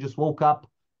not that you just woke up,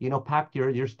 packed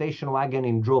your station wagon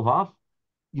and drove off.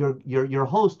 Your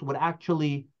host would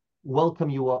actually welcome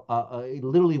you,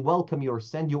 literally welcome you or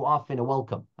send you off in a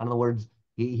welcome. In other words,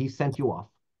 he sent you off.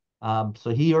 So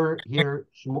here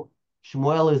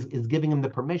Shmuel is giving him the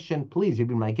permission. Please, you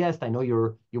be my guest. I know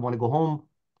you want to go home.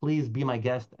 Please be my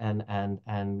guest, and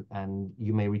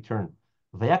you may return.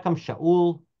 Vayakam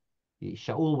Shaul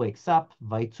wakes up.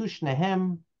 Vaytzu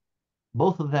shnehem,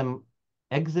 both of them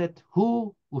exit.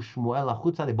 Hu u'Shmuel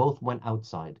achutza, they both went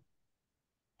outside.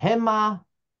 Hema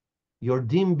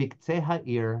yordim biktzeh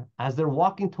ha'ir, as they're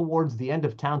walking towards the end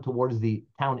of town, towards the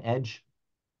town edge.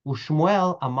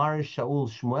 U'Shmuel amar Shaul,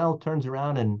 Shmuel turns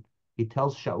around and he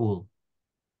tells Shaul,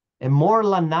 Emor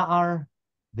lana'ar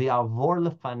ve'avor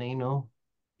lefanenu.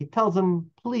 He tells him,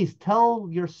 please tell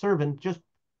your servant, just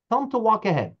tell him to walk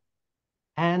ahead.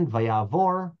 And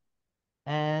vayavor,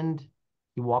 and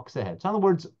he walks ahead. So in other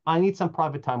words, I need some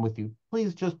private time with you.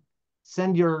 Please just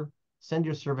send your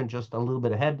servant just a little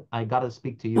bit ahead. I got to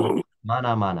speak to you.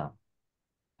 Mana.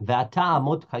 V'ata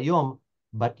amot hayom,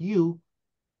 but you,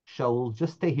 Shaul,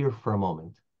 just stay here for a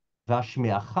moment.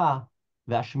 V'ashmi'acha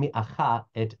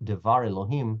et devar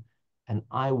Elohim, and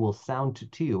I will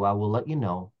sound to you, I will let you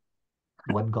know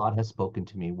what God has spoken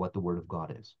to me, what the word of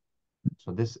God is.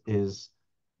 So this is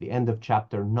the end of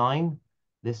chapter 9.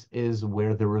 This is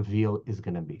where the reveal is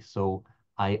going to be. So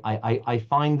I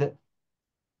find that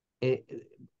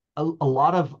a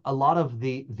lot of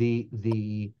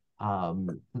the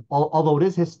although it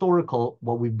is historical,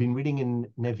 what we've been reading in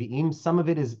Nevi'im, some of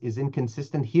it is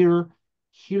inconsistent. Here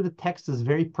the text is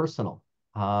very personal,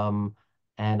 and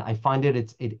I find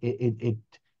it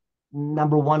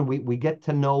number one, we get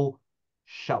to know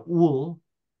Shaul,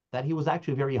 that he was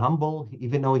actually very humble,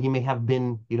 even though he may have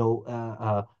been,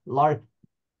 large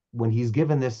when he's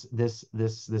given this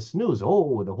news.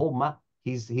 Oh, the whole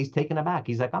he's taken aback.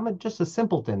 He's like, I'm just a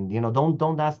simpleton,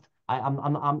 don't ask.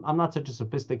 I'm not such a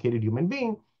sophisticated human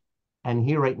being. And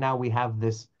here right now we have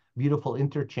this beautiful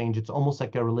interchange. It's almost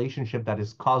like a relationship that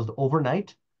is caused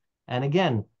overnight. And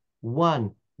again,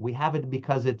 we have it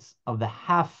because it's of the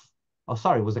half. Oh,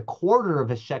 sorry, it was a quarter of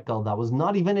a shekel that was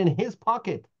not even in his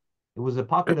pocket. It was a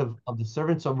pocket of the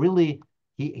servant. So really,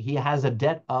 he has a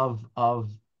debt of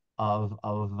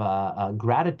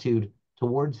gratitude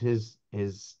towards his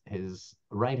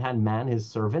right hand man, his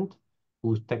servant,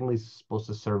 who's technically supposed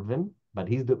to serve him, but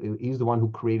he's the one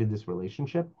who created this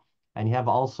relationship. And you have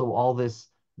also all this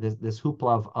this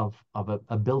hoopla of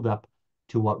a buildup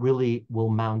to what really will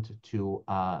mount to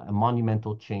a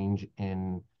monumental change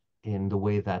in the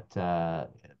way that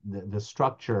the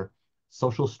structure,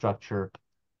 social structure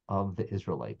of the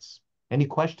Israelites. Any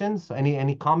questions?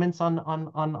 Any comments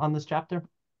on this chapter?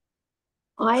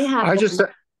 I have I just,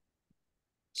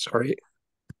 sorry.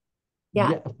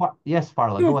 yeah. Yes,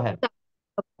 Farla, go ahead.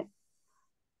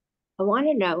 I want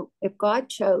to know, if God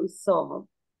chose Saul,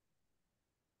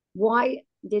 why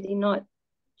did he not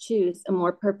choose a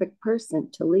more perfect person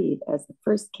to lead as the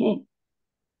first king?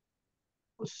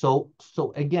 So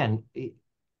again,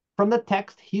 from the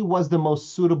text, he was the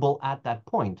most suitable at that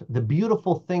point. The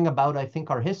beautiful thing about, I think,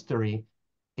 our history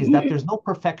is that there's no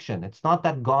perfection. It's not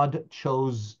that God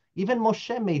chose. Even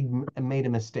Moshe made a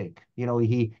mistake. You know,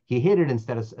 he hit it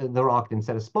instead of the rock,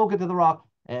 instead of spoke it to the rock,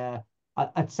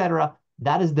 etc.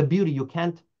 That is the beauty. You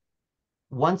can't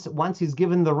once he's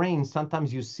given the reins.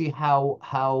 Sometimes you see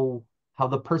how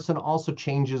the person also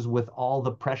changes with all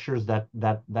the pressures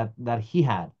that he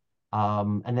had,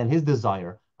 and then his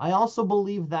desire. I also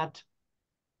believe that,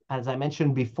 as I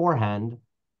mentioned beforehand,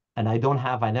 and I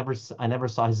never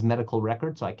saw his medical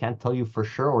record, so I can't tell you for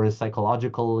sure, or his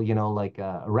psychological, like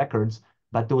records.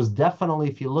 But there was definitely,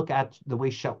 if you look at the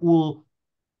way Shaul,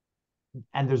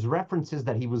 and there's references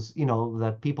that he was,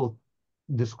 that people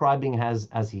describing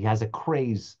as he has a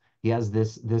craze, he has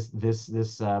this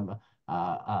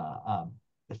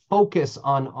focus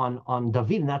on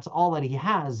David, and that's all that he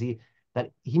has. That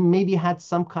he maybe had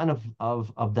some kind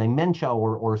of dementia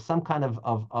or some kind of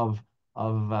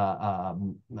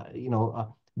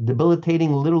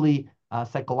debilitating, literally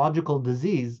psychological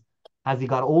disease as he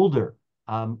got older.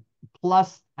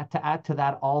 Plus, to add to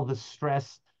that, all the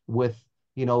stress with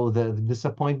the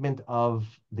disappointment of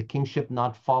the kingship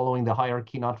not following, the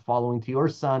hierarchy not following to your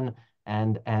son,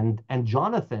 and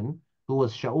Jonathan, who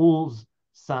was Shaul's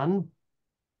son,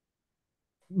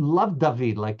 loved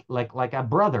David like a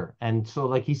brother, and so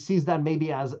like he sees that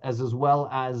maybe as well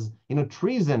as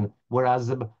treason, whereas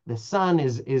the son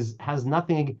has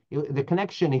nothing, the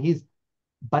connection.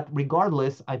 But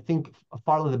regardless, I think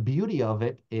part of the beauty of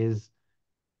it is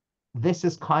this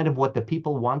is kind of what the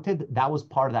people wanted. That was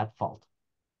part of that fault.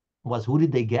 Was who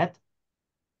did they get?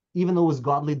 Even though it was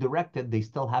godly directed, they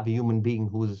still have a human being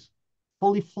who is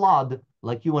fully flawed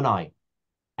like you and I,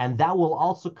 and that will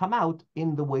also come out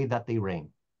in the way that they reign.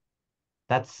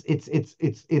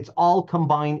 It's all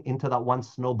combined into that one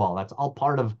snowball. That's all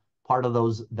part of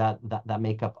those that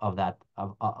makeup of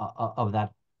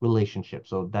that relationship.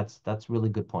 So that's really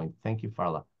good point. Thank you,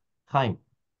 Farla. Chaim.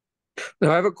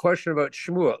 Now I have a question about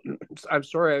Shmuel. I'm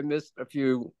sorry I missed a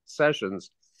few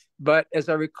sessions, but as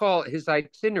I recall, his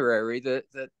itinerary, the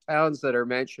towns that are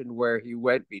mentioned where he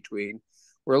went between,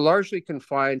 were largely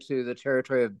confined to the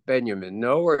territory of Benjamin.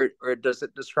 No, or does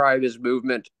it describe his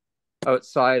movement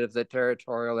outside of the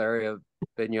territorial area of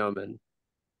Benjamin?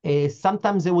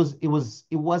 Sometimes it was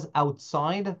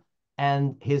outside,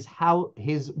 and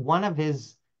one of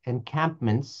his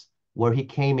encampments where he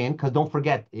came in, because don't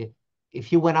forget, if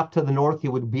he went up to the north, he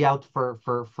would be out for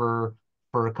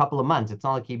a couple of months. It's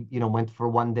not like he went for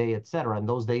one day, etc. In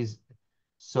those days,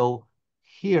 so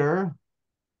here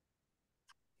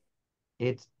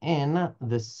it's in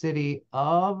the city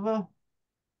of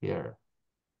here.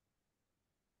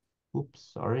 Oops,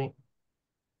 sorry.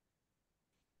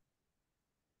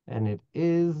 And it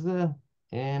is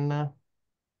in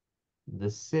the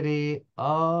city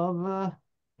of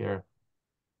here.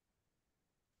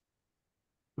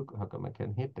 How come I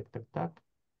can't hit tick tick tack?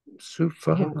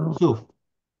 Sufa.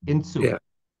 In Suf. Yeah.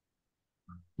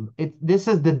 This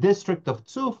is the district of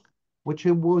Tzuf, which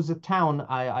it was a town.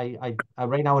 I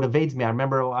right now it evades me. I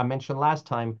remember I mentioned last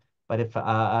time, but if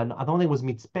I don't think it was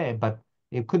Mitzpeh, but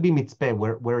it could be Mitzpeh,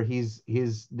 where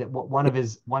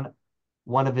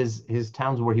one of his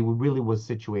towns where he really was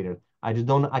situated.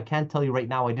 I can't tell you right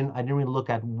now. I didn't really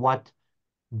look at what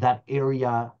that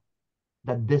area,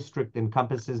 that district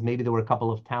encompasses. Maybe there were a couple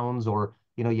of towns, or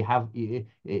you have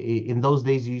in those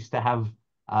days you used to have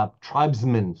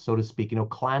tribesmen, so to speak,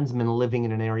 clansmen living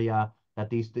in an area that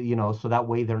these, so that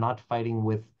way they're not fighting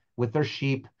with their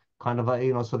sheep, kind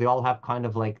of, so they all have kind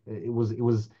of like it was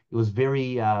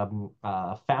very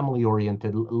family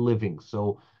oriented living.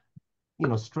 So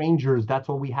strangers, that's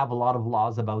what we have a lot of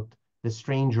laws about the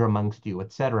stranger amongst you,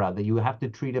 etc., that you have to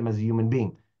treat him as a human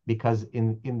being, because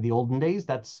in the olden days,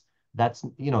 that's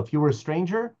if you were a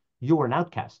stranger, you were an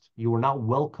outcast. You were not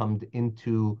welcomed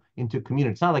into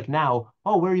community. It's not like now,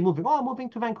 oh, where are you moving? Oh, I'm moving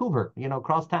to Vancouver,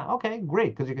 across town. Okay,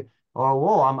 great, because you could, or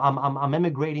whoa, I'm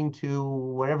immigrating to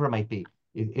wherever it might be.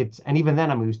 And even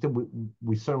then, I mean,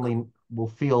 we certainly will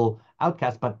feel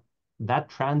outcast, but that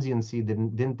transiency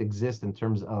didn't exist in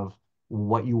terms of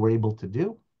what you were able to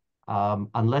do,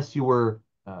 unless you were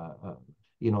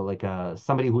like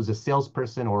somebody who's a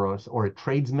salesperson or a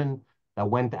tradesman that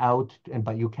went out,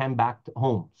 but you came back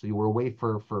home, so you were away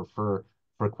for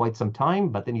quite some time,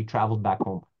 but then you traveled back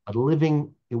home. But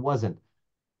living, it wasn't.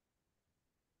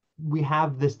 We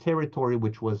have this territory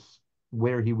which was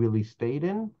where he really stayed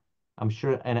in, I'm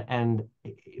sure, and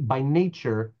by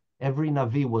nature, every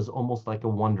Navi was almost like a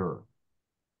wanderer.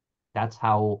 That's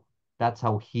how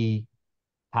he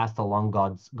passed along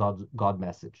God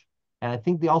message. And I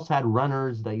think they also had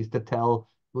runners that used to tell.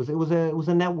 It was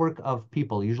a network of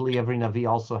people. Usually every Navi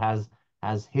also has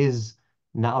his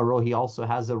Na'aro. He also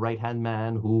has a right-hand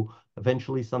man who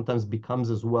eventually sometimes becomes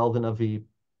as well the Navi,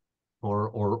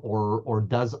 or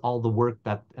does all the work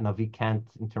that a Navi can't,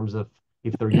 in terms of,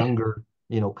 if they're younger,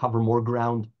 cover more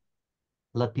ground,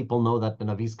 let people know that the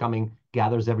Navi's coming,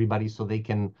 gathers everybody so they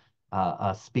can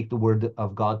speak the word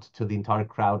of God to the entire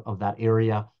crowd of that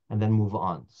area, and then move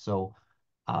on. So,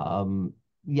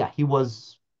 yeah, he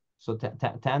was. So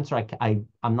to answer,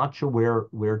 I'm not sure where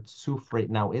Tzuf right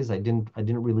now is. I didn't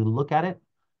really look at it.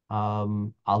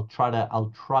 I'll try,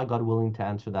 God willing, to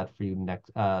answer that for you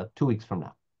next 2 weeks from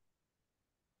now.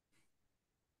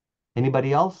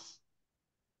 Anybody else?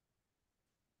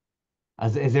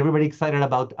 Is everybody excited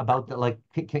about the, like,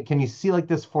 can you see like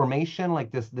this formation,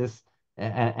 like this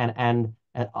and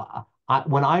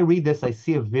when I read this, I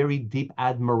see a very deep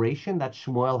admiration that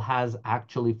Shmuel has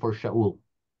actually for Shaul.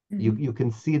 You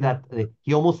can see that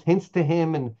he almost hints to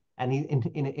him, and he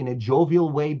in a jovial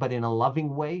way, but in a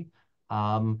loving way.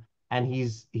 And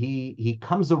he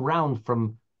comes around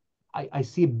from, I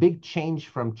see a big change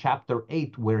from chapter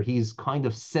 8, where he's kind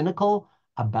of cynical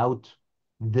about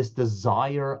this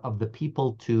desire of the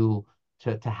people to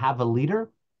have a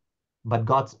leader, but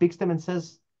God speaks to him and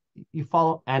says, you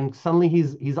follow, and suddenly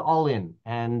he's all in,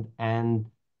 and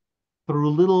through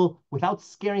little, without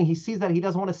scaring, he sees that he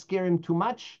doesn't want to scare him too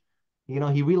much.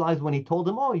 He realized when he told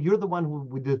him, oh, you're the one who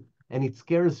we did, and it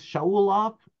scares Shaul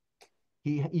off.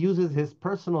 He uses his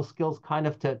personal skills kind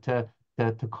of to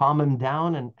calm him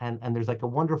down, and there's like a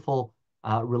wonderful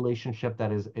relationship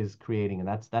that is creating, and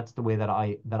that's the way that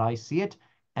I see it.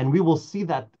 And we will see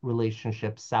that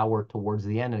relationship sour towards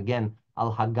the end. And again,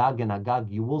 Al Hagag and Agag,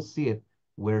 you will see it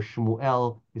where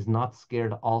Shmuel is not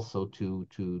scared also to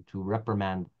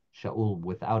reprimand Shaul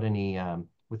without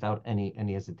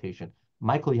any hesitation.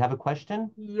 Michael, you have a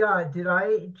question? Yeah, did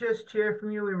I just hear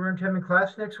from you? We weren't having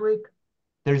class next week?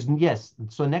 Yes.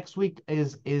 So next week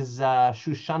is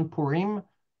Shushan Purim.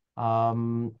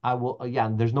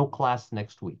 There's no class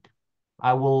next week.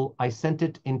 I sent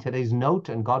it in today's note,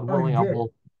 and God willing,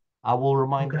 I will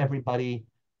remind everybody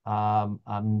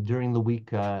during the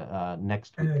week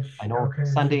next week. I know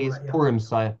Sunday is Purim,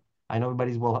 so I know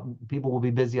people will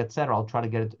be busy, etc. I'll try to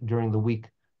get it during the week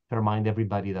to remind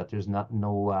everybody that there's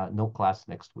no class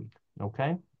next week.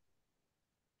 Okay.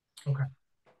 Okay.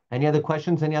 Any other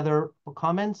questions? Any other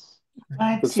comments?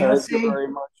 Thanks, Thank you very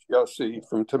much, Yossi,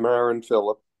 from Tamara and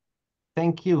Philip.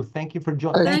 Thank you. Thank you for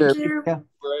joining. Thank you.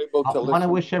 We're able to I want to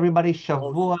wish everybody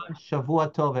Shavua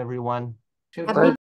Tov, everyone.